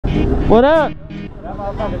What up? That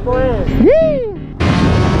motherfucker, go ahead. Yee!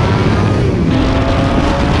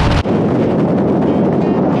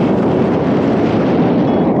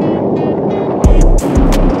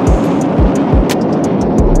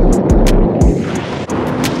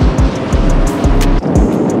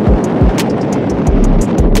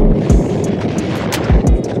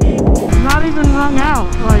 Not even wrung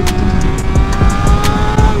out, like.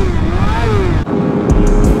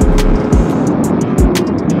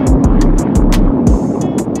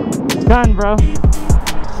 Done, bro.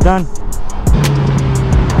 It's done.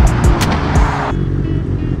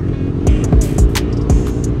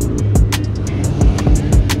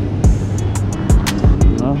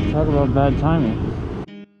 Well, talk about bad timing.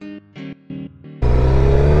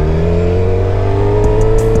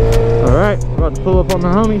 Alright, about to pull up on the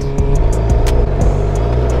homies.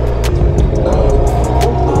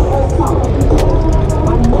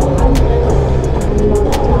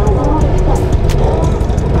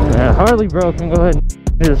 Harley bro can go ahead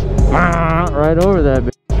and just right over that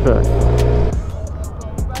bitch.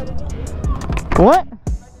 What?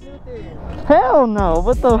 Hell no!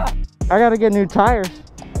 What the? I gotta get new tires.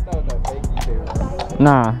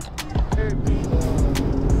 Nah.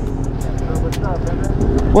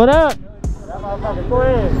 What up? Go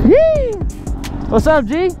ahead. Yee! What's up,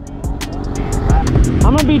 G?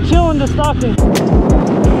 I'm gonna be chilling to Stockton.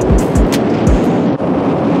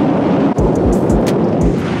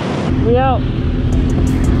 We out.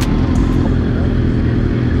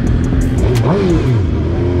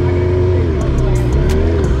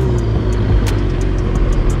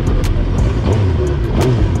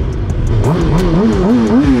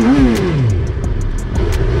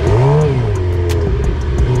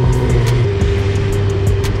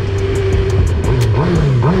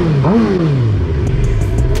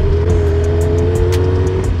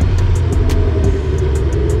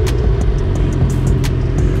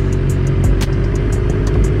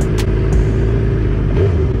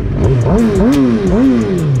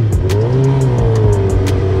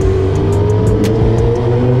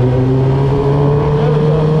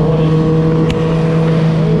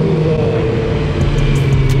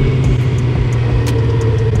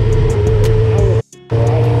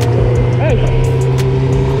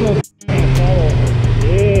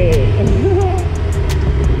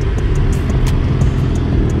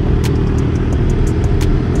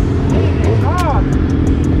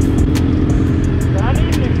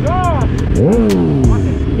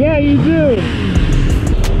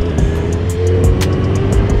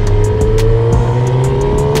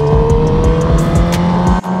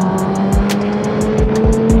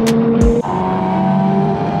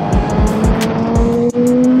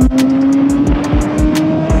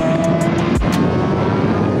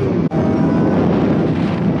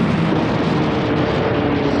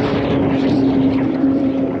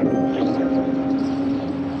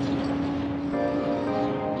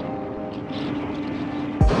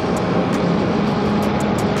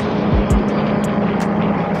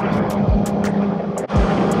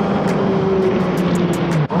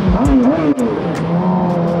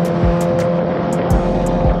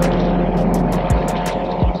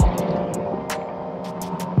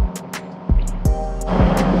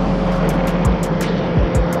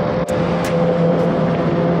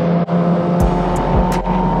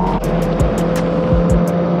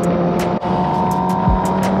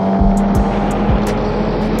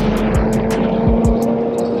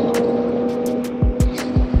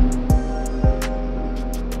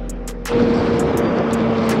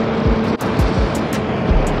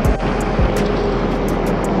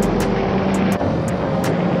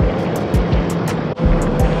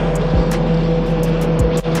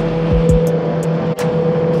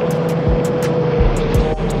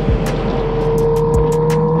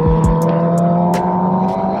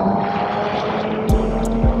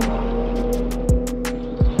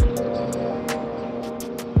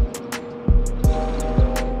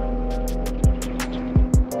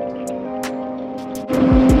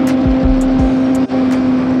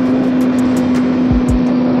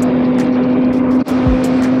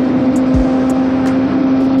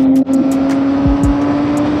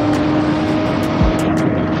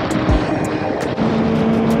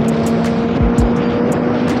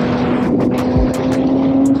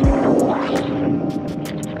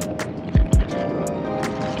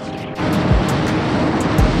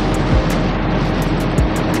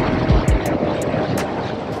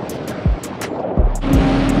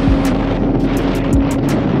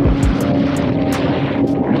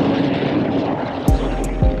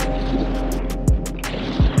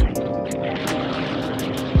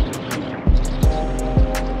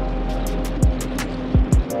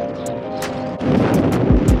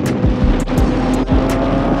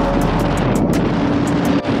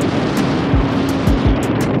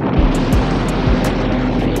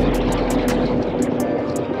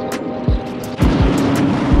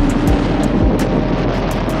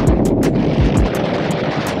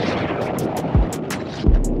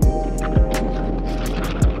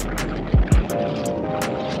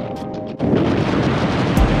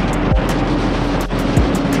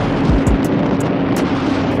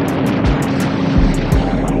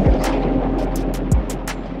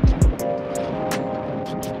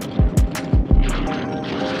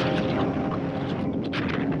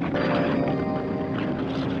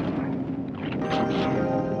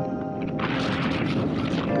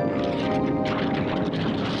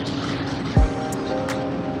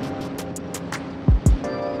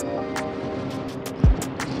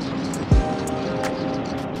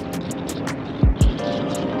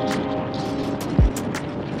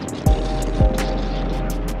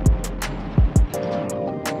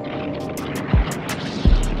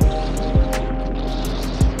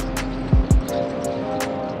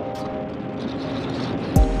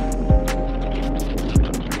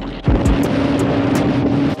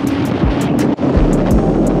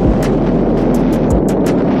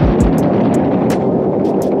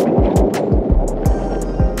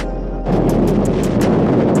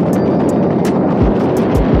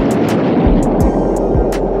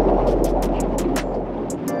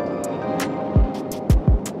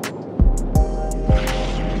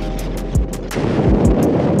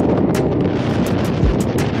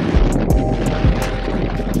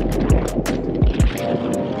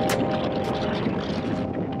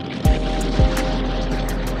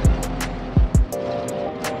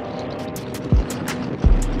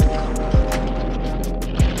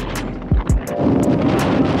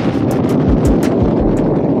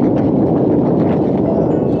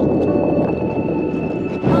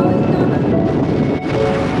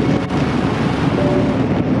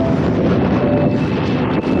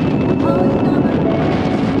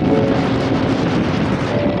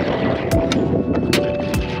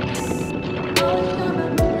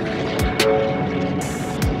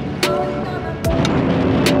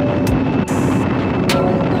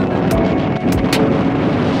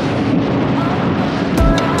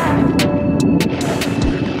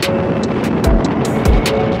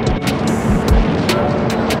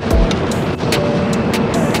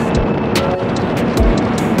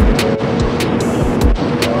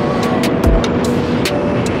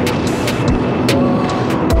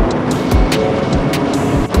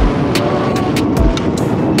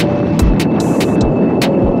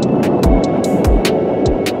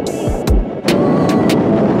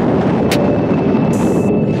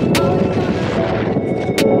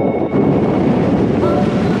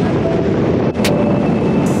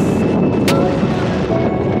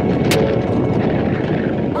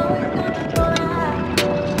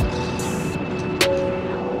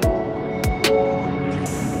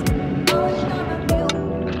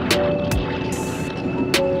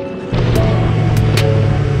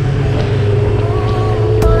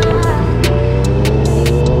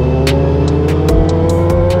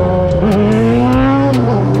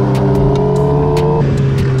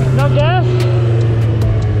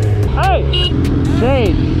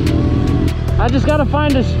 I just gotta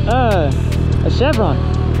find a chevron. You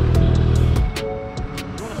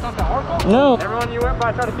wanna stop that Oracle? No. Everyone you went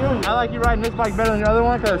by tried to kill you. I like you riding this bike better than the other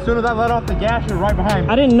one because as soon as I let off the gas, you're right behind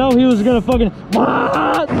me. I didn't know he was gonna fucking. What?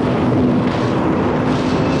 I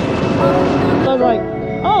was like,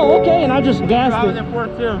 oh, okay, and I just gassed I was it. in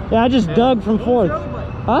fourth too. Yeah, I just dug from fourth.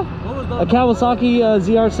 Huh? A Kawasaki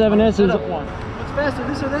ZR7S is. What's faster,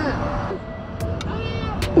 this or that?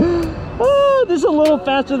 Oh, this is a little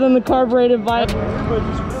faster than the carbureted bike. In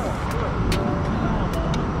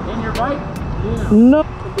your bike? Yeah. No.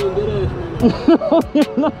 Being good ass right now. No,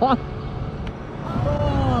 you're not.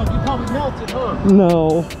 Oh, you probably melted, huh?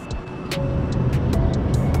 No.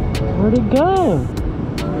 Where'd it go?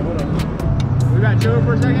 Wait, hold on. We gotta chill here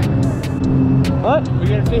for a second? What? We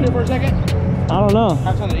gotta sit here for a second? I don't know.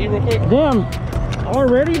 Have something to eat real quick? Damn.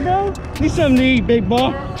 Already, bro? Need something to eat, big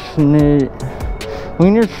boy. Schneet.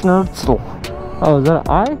 Wiener Schnurzel. Oh, is that an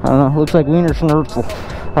I? I don't know. Looks like Wiener Schnurzel.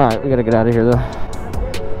 Alright, we gotta get out of here, though.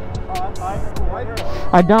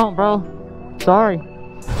 I don't, bro. Sorry.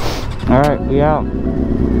 Alright, we out.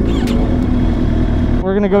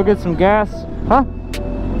 We're gonna go get some gas. Huh?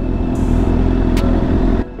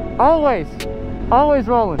 Always. Always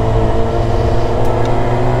rolling.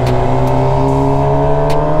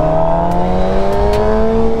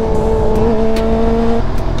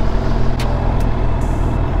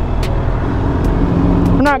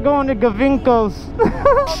 We're not going to Gavinko's.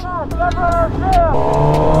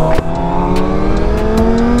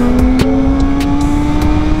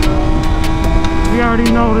 We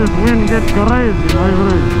already know this wind gets crazy,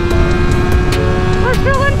 baby. We're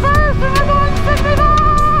still in first and we're going 69!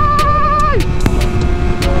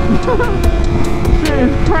 Shit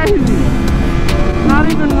is crazy. Not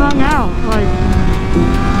even wrung out. Like.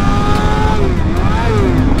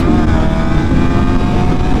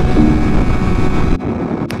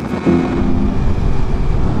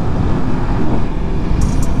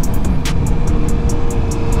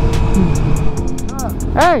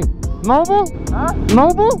 Hey, mobile? Huh?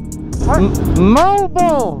 Mobile? What?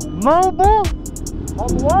 Mobile! Mobile?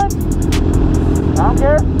 Mobile what? I don't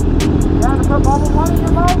care. You have to put mobile one in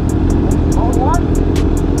your mouth? Mobile one?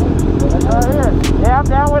 That's right here. Yeah, I'm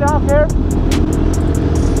down with it. I don't care.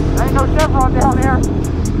 There ain't no chevron down here.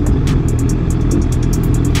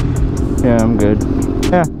 Yeah, I'm good.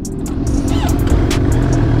 Yeah.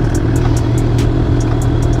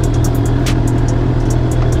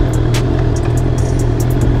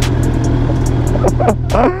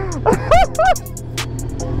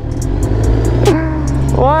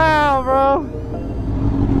 Wow, bro.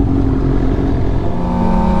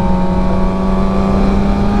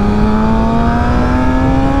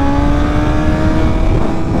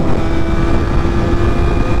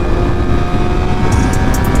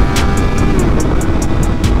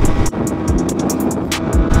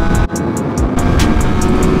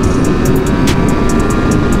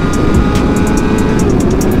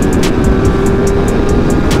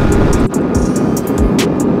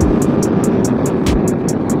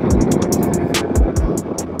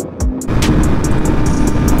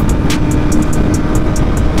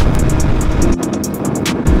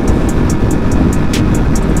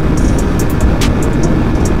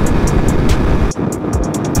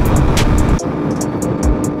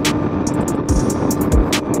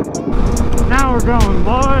 Now we're going,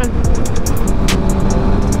 boys.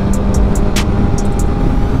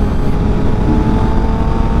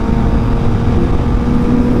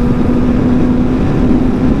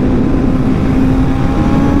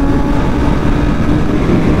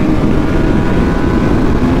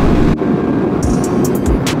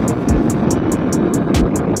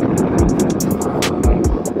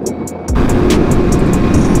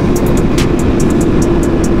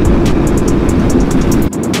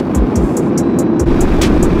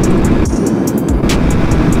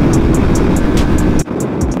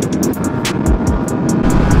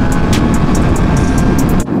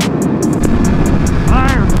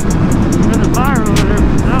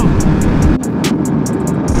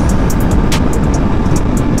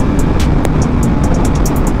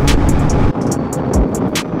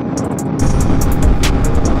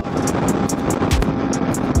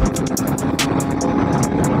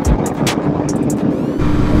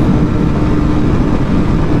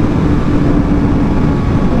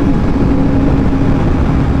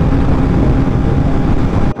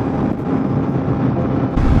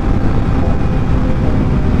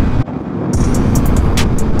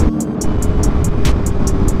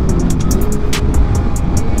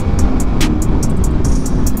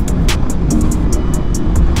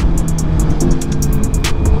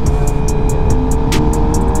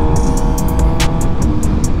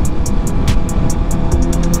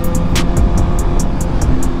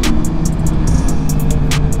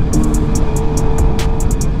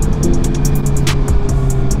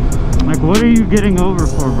 getting over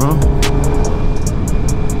for, bro?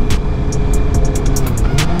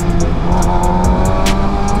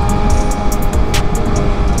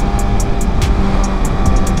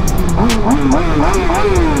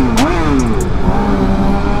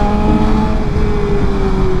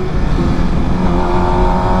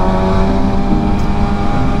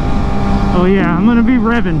 Oh yeah, I'm gonna be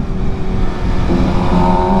revving.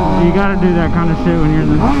 You gotta do that kind of shit when you're in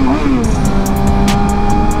the...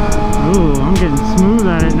 Ooh, I'm getting smooth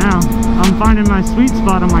at it now. I'm finding my sweet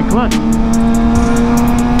spot on my clutch.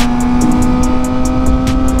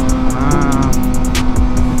 Wow.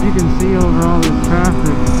 If you can see over all this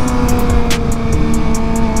traffic.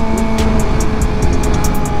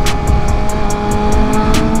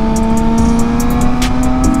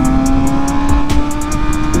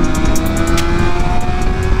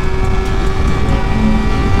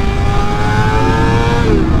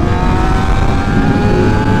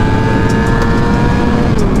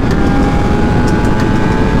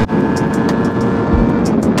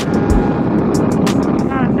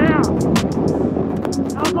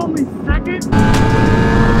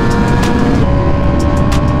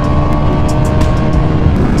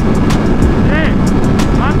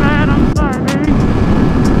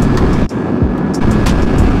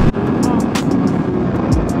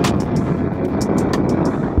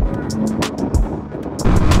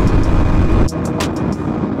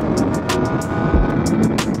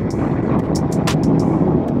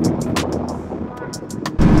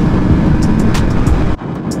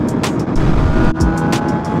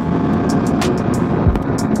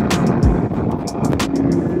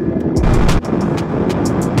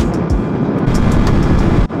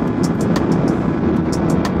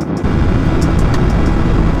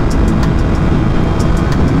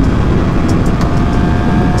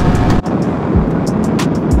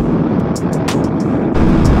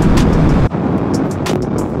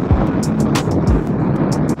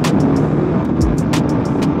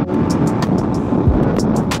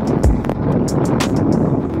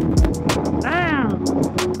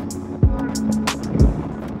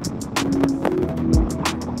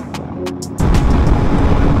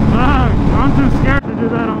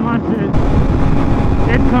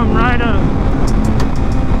 Come right up.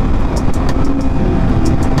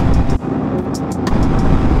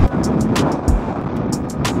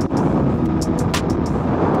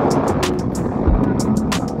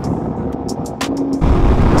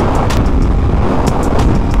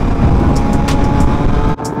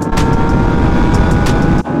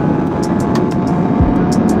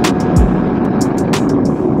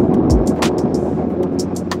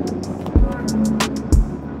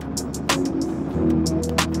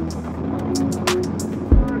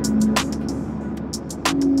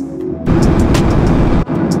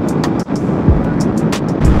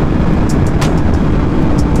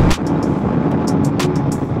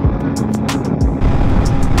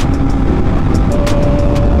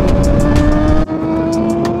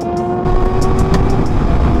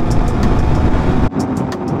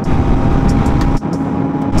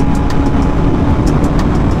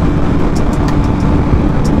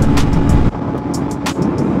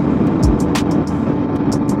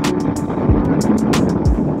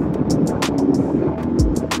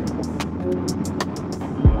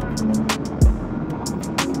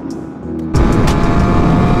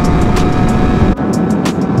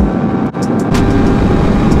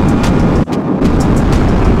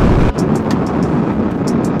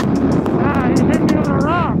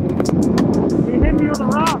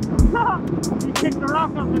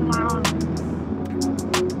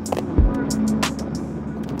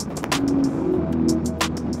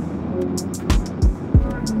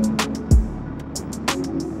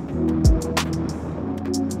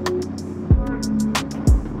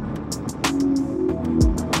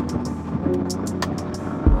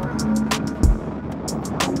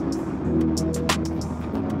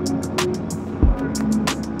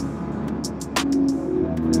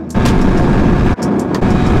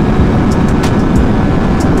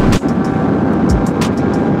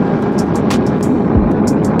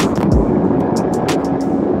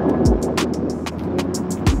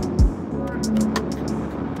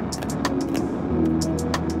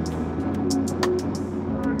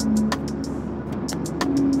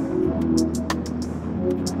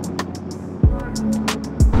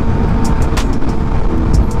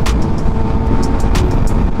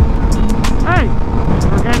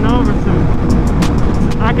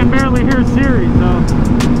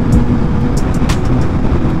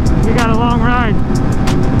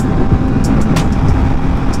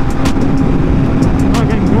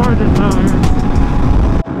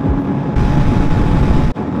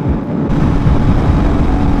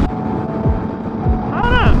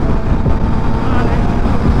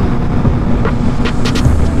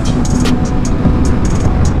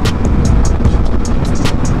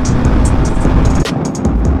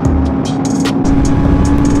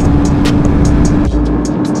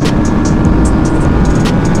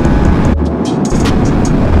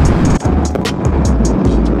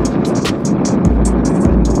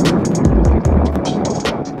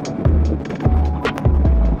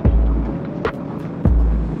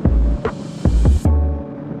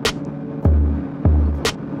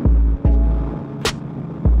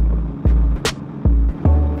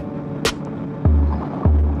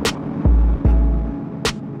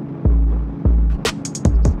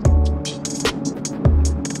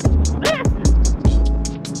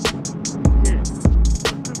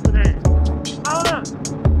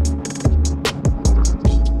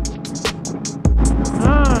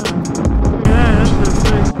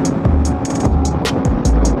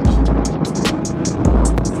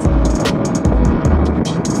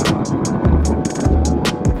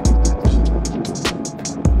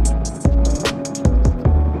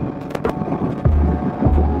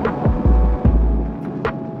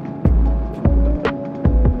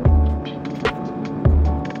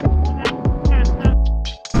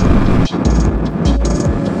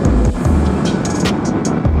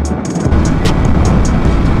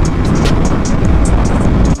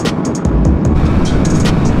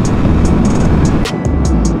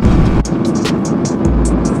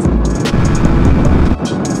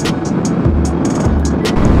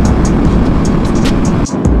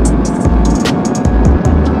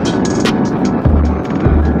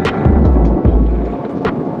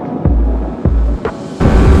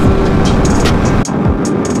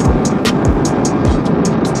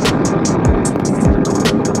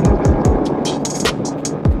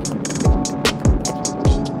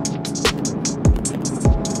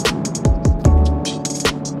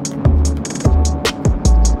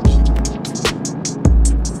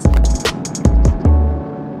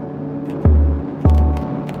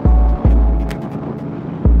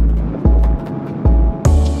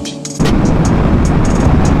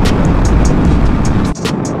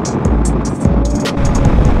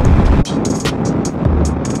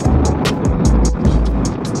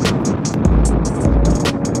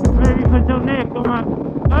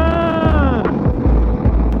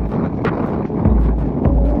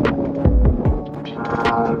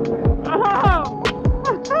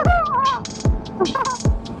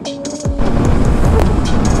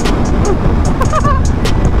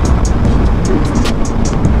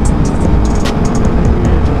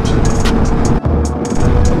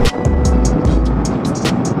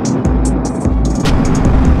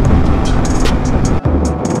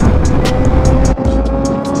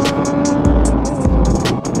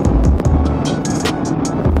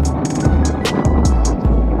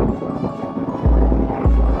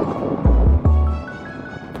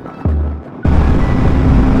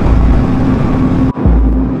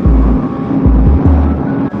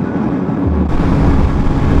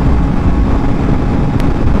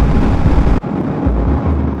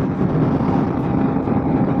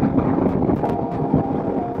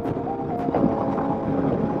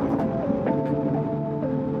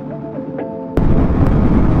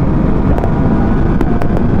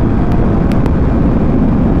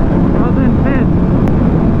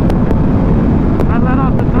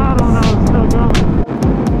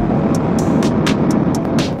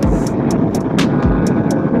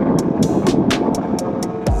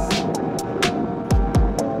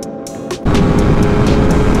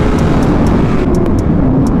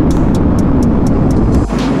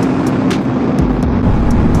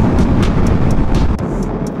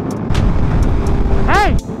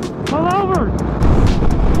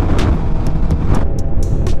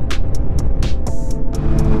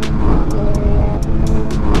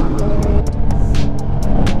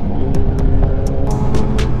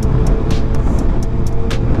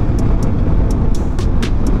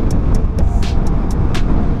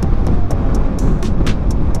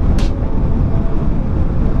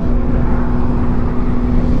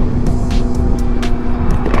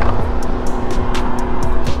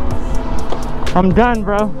 I'm done,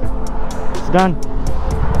 bro. It's done.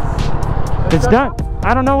 It's done.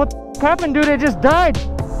 I don't know what happened, dude. It just died.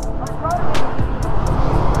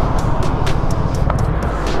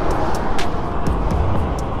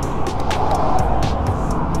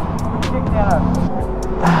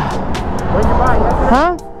 When you buy it yesterday?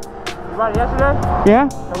 Huh? You bought it yesterday? Yeah?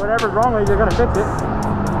 So whatever's wrong with it, they're gonna fix it.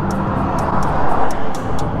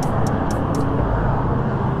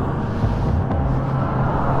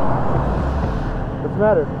 What's the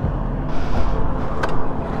matter?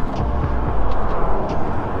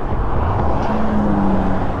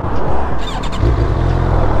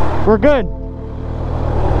 We're good.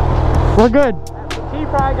 We're good. The key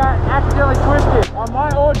probably got accidentally twisted. On my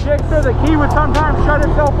old Gixxer, the key would sometimes shut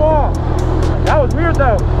itself off. That was weird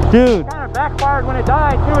though. Dude. It kind of backfired when it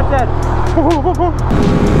died too. It said, "Woo, woo, woo."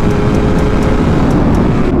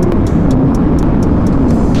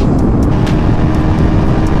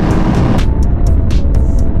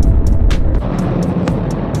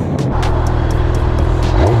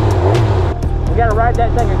 We gotta ride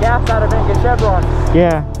that thing of gas out of it and get Chevron.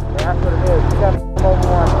 Yeah. That's what it is. You gotta over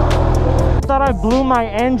one. I thought I blew my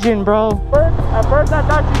engine, bro. At first I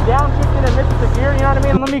thought you downshifted and missed the gear, you know what I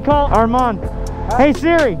mean? Let me call Armand. Huh? Hey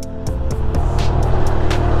Siri.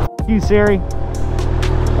 You Siri.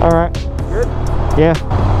 Alright. Good? Yeah.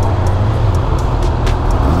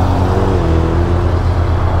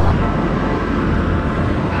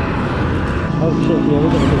 Oh shit, yeah,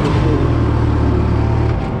 we're gonna get this movie.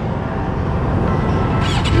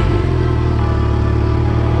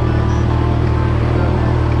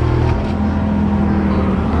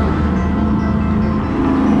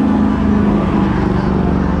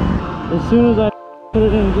 As soon as I put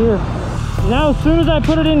it in gear. Now as soon as I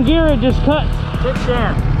put it in gear, it just cuts.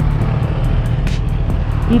 Kickstand.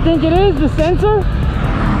 You think it is the sensor?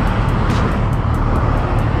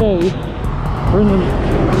 Hey, we're in the...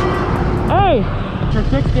 Hey! It's your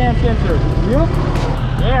kickstand sensor. You?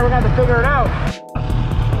 Yeah, we're gonna have to figure it out.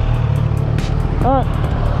 Alright.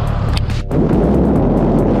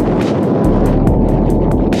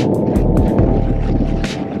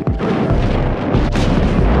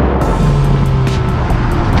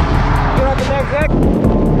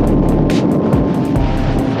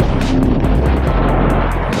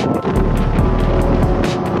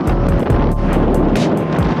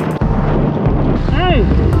 Hey!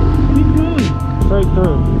 Keep going. Straight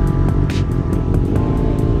through.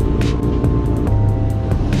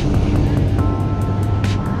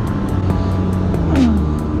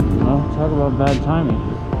 Well, talk about bad timing.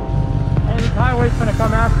 Hey, this highway's gonna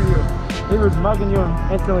come after you. He was mugging you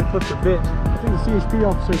and instantly flipped the bitch. I think the CHP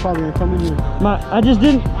officer probably gonna come in here. I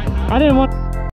didn't want